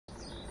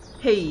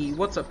Hey,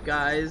 what's up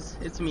guys?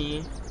 It's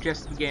me,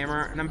 Just the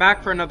Gamer, and I'm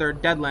back for another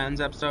Deadlands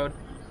episode,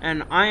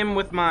 and I am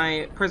with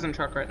my prison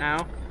truck right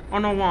now. I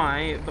don't know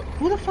why, but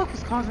who the fuck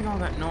is causing all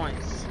that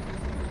noise?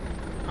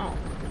 Oh,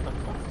 what the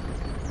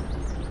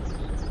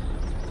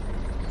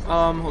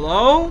fuck?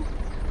 Hello?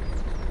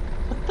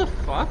 What the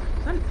fuck?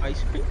 Is that an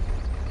ice cream?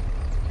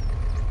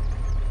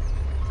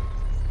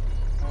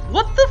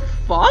 What the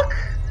fuck?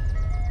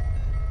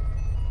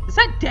 Is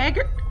that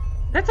Dagger?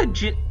 That's a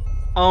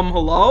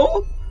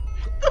hello?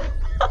 What the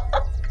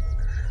fuck?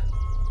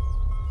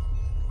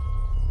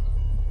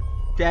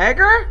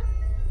 Dagger?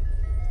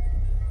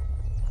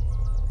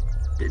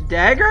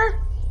 Dagger?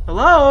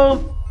 Hello?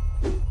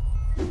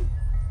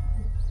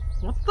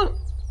 What the?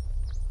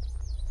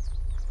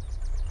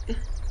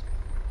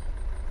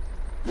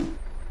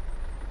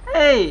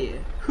 Hey,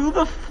 who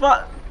the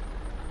fuck?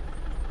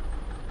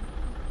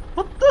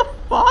 What the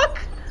fuck?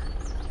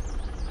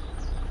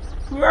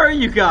 Who are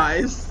you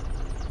guys?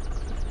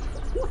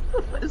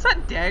 Is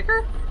that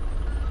Dagger?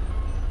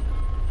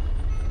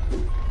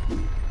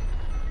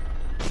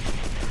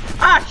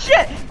 Ah,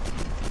 shit!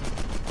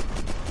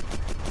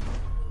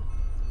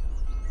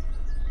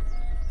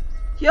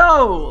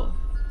 Yo!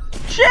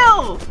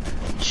 Chill!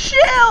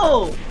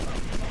 Chill!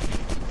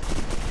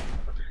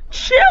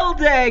 Chill,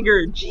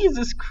 Dagger!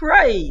 Jesus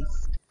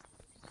Christ!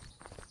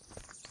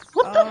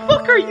 What the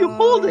fuck are you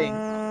holding?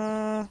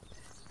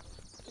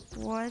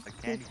 What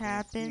just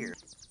happened?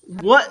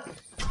 What?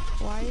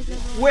 Why is it?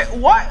 Wait,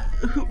 what?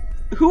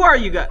 Who are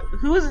you guys?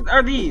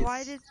 Are these?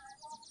 Why did?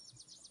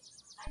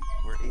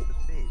 We're Ace of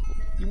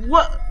Spades.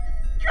 What?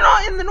 You're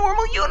not in the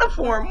normal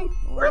uniform.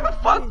 Where the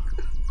fuck?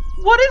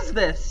 What is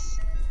this?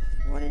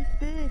 What is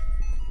this?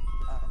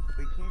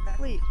 We came back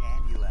Wait. from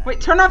Candyland.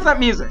 Wait, turn off that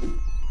music.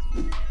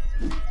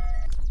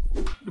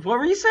 What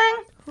were you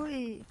saying?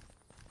 Wait.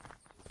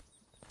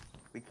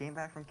 We came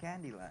back from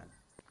Candyland.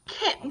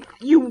 Can't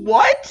you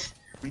what?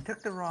 We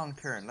took the wrong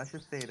turn, let's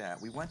just say that.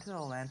 We went to the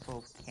landfill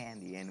of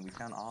candy and we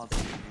found all the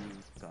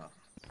new stuff.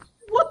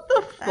 What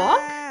the fuck?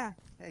 Ah!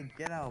 Hey,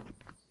 get out.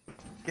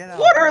 Get out.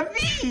 What are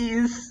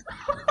these?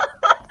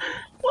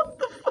 What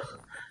the fuck?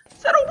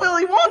 Is that a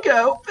Willy Wonka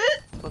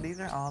outfit? So these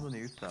are all the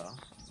new stuff.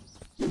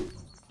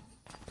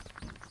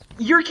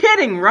 You're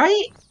kidding,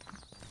 right?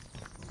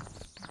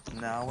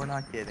 No, we're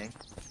not kidding.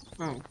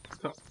 Oh.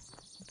 So.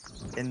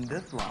 In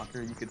this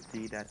locker, you can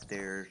see that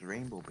there's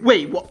rainbow berries.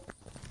 Wait, what?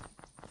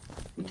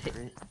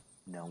 Secret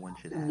no one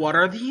should have. What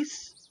are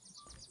these?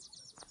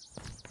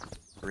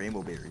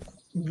 Rainbow berries.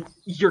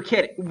 You're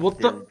kidding. What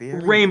They're the?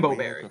 very Rainbow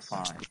rare to berries.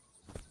 find.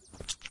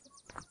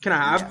 Can I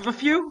have Yeah. a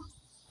few?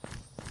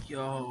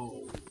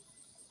 Yo.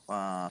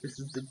 This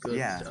is the good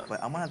yeah, stuff.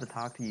 but I'm gonna have to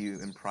talk to you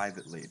in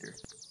private later.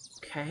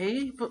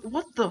 Okay, but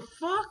what the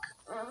fuck?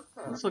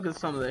 Let's look at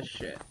some of this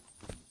shit.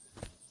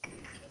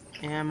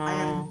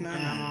 Ammo.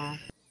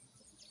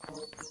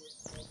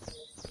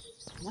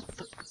 What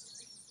the?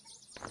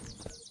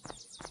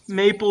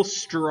 Maple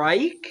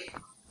Strike?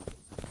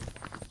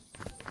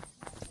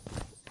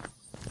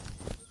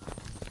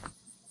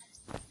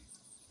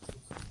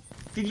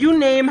 Did you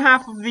name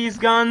half of these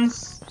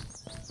guns?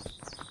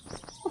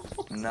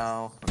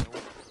 No, it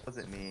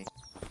wasn't me.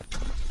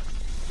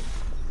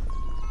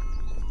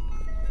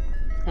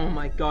 Oh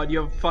my god,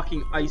 you have a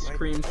fucking ice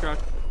cream truck.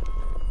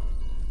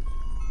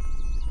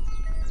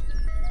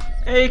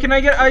 Hey, can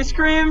I get ice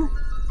cream?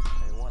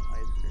 I want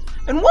ice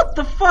cream. And what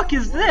the fuck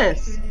is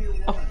this?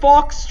 A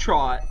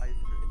foxtrot. Ice cream.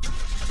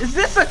 Is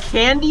this a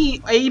candy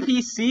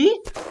APC?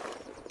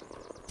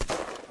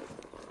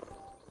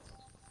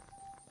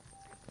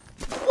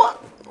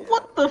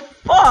 What the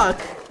fuck?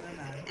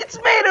 It's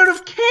made out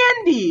of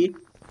candy!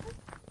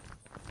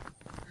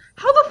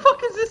 How the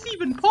fuck is this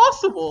even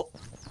possible?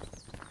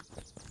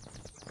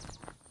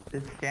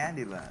 It's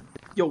Candyland.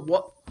 Yo,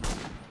 what?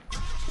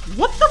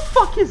 What the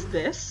fuck is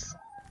this?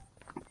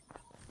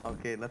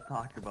 Okay, let's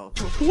talk about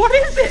this. What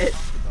is it?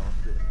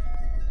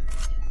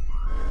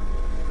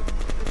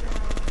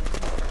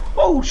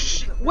 Oh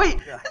wait,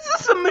 is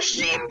this a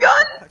machine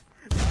gun?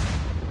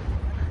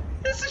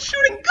 This is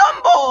shooting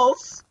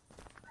gumballs!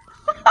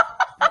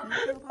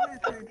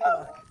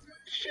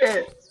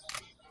 Shit.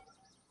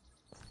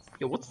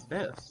 Yo, what's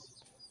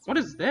this? What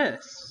is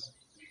this?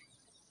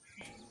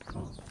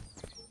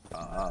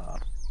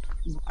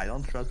 I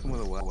don't trust him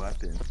with a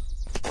weapon.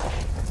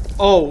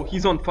 Oh,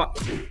 he's on fire.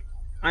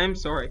 I am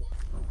sorry.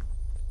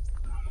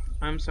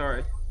 I'm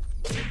sorry.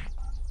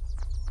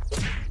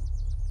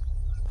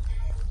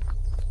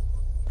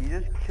 He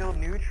just killed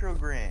Neutral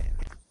Grain.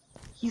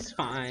 He's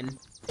fine.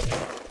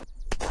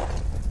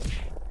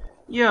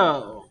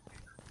 Yo.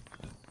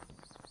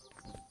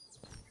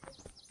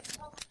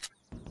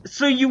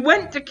 So you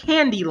went to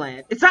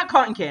Candyland. Is that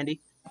cotton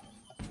candy?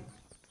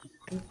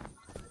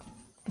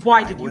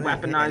 Why did you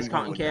weaponize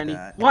cotton candy?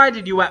 Why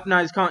did you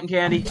weaponize cotton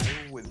candy?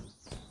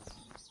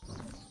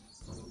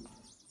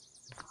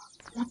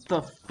 What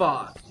the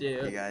fuck,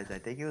 dude? Hey guys, I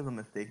think it was a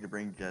mistake to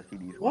bring Jesse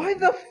these. Why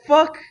the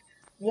fuck?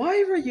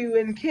 Why were you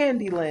in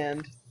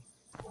Candyland?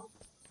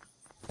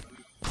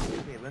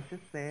 Okay, let's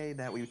just say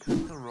that we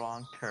took the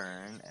wrong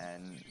turn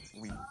and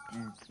we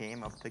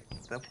came up to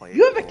the place.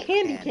 You have a called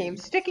candy cane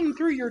sticking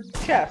through your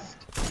chest.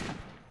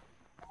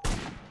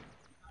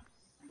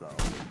 So,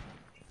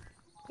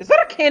 Is that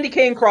a candy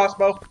cane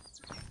crossbow?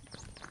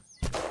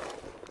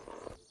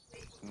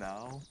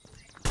 no.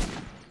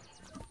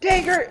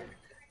 Dagger!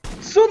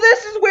 So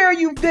this is where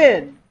you've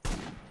been!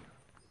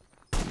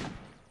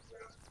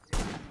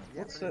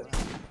 What's pretty it?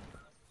 much.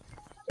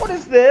 What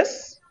is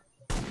this?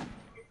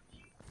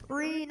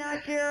 Free,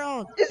 not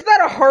Gerald. Is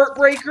that a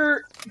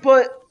heartbreaker?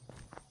 But...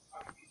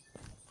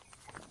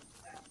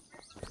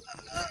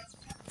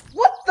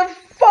 What the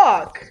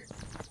fuck?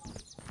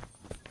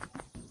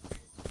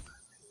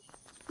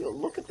 Yo,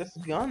 look at this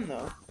gun,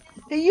 though.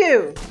 Hey,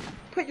 you!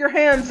 Put your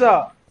hands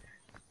up!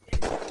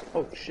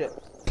 Oh, shit.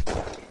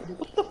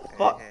 What the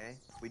fuck? Hey,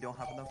 we don't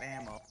have enough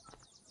ammo.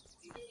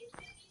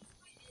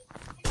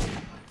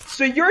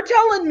 So you're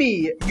telling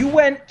me you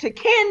went to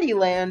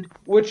Candyland,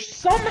 which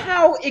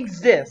somehow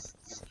exists,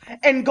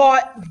 and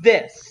got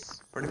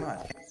this? Pretty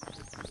much.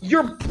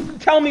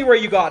 Tell me where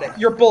you got it.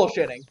 You're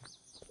bullshitting.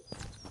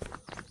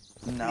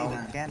 No,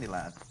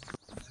 Candyland.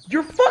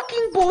 You're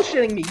fucking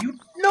bullshitting me.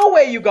 No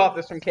way you got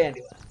this from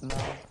Candyland. No.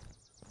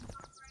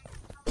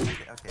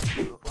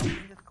 Okay, so let me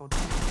just go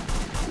down.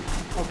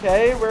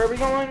 Okay, where are we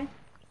going?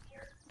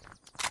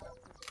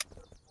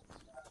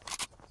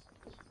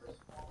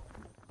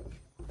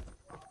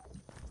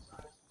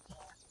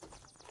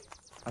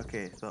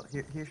 Okay, so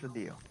here's the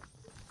deal.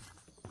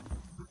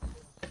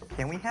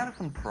 Can we have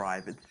some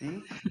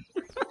privacy?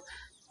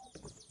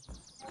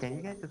 Can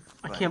you guys just...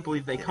 I like, can't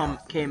believe they get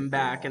out? came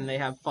back and they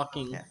have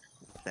fucking... Yeah,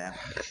 Sam,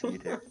 you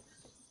too.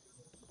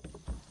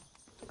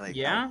 Like,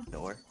 Yeah? out the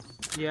door.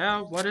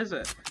 Yeah, what is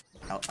it?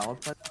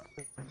 Outside.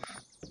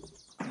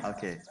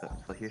 Okay,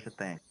 so here's the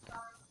thing.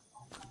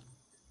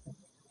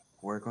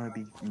 We're gonna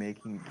be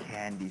making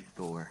candy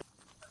store.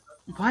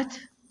 What?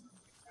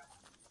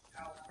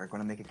 We're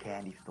gonna make a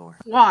candy store.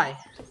 Why?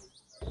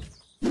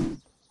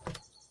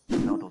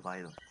 Sell those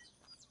items.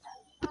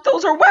 But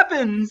those are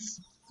weapons!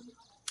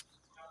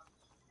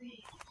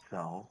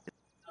 So,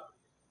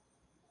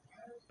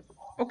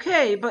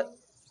 Okay, but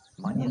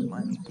money is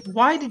money.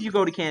 why did you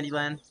go to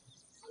Candyland?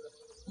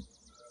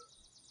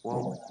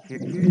 Well,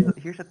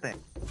 here's the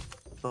thing.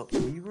 So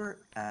we were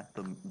at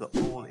the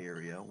old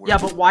area where... Yeah,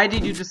 but why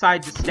did you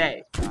decide to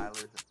stay?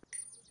 Tyler's...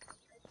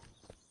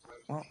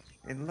 Well,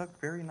 it looked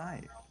very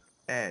nice.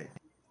 Hey.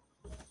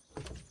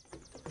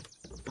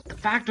 But the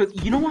fact of,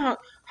 you know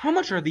how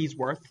much are these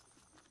worth?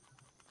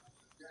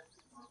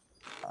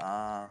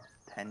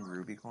 10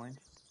 ruby coins.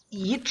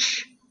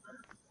 Each?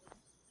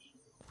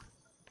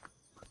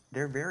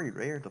 They're very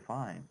rare to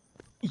find.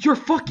 You're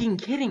fucking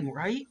kidding,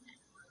 right?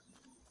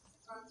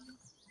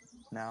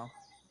 Now,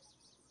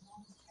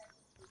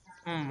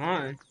 Oh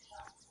my.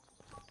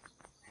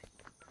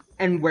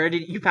 And where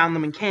did you found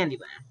them in Candyland?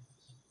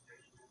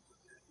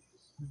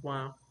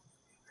 Wow.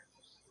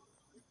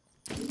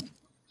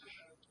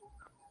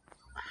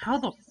 How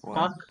the What?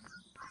 fuck?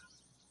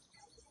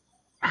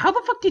 How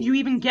the fuck did you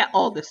even get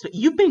all this?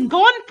 You've been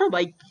gone for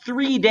like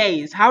 3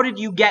 days. How did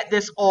you get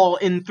this all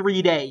in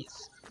 3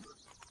 days?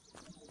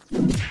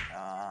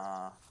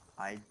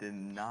 I did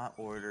not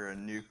order a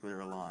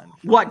nuclear launch.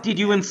 What, did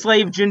you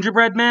enslave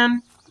Gingerbread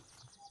Man?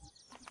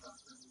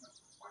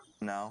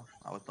 No,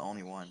 I was the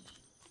only one.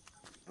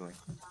 Really.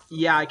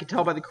 Yeah, I could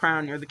tell by the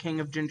crown you're the king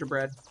of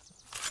gingerbread.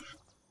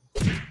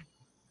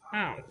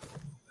 Ow.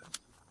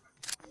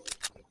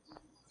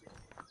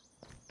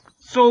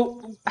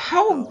 So,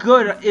 how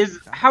good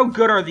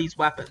are these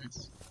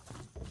weapons?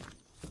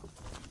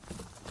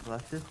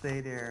 Let's just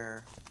say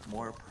they're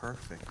more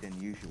perfect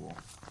than usual.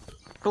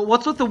 But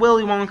what's with the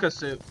Willy Wonka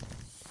suit?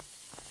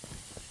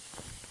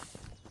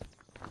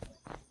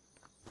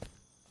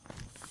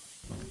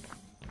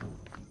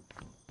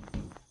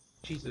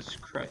 Jesus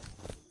Christ.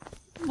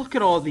 Look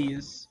at all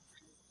these.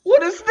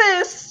 What is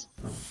this?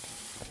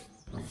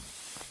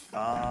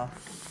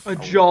 A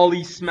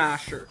Jolly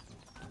Smasher.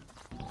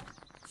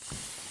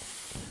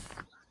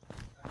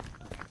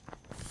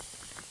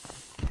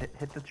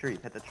 Hit the tree,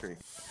 hit the tree.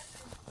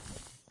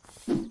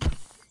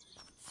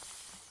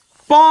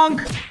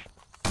 Bonk!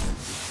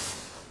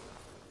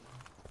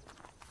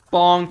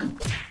 Bonk.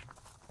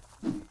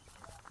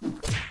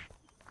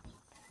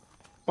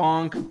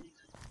 Bonk.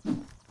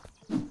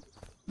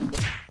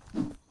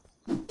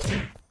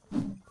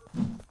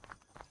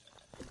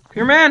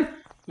 Here, man! I'm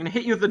gonna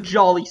hit you with a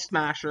Jolly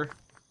Smasher.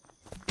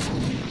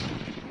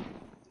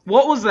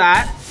 What was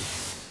that?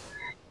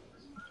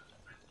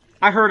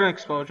 I heard an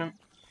explosion.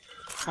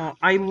 Oh,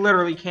 I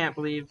literally can't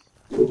believe.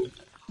 Can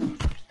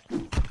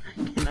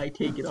I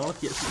take it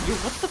off? Yes. Yo,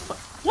 what the fuck?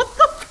 What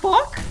the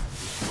fuck?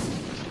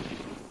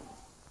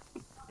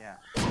 Yeah.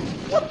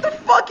 What the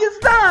fuck is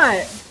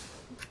that?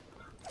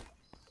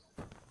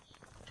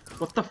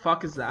 What the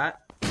fuck is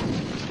that?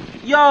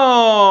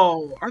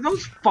 Yo! Are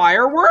those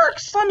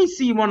fireworks? Let me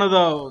see one of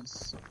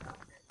those.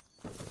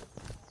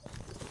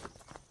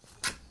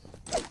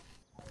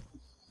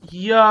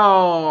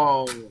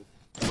 Yo!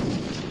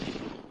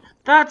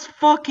 That's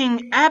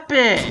fucking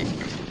epic!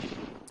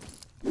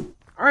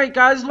 Alright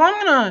guys, well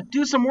I'm gonna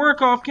do some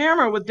work off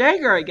camera with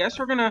Dagger, I guess.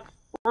 We're gonna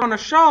work on a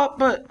shop,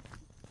 but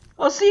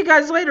I'll see you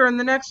guys later in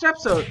the next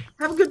episode.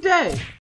 Have a good day!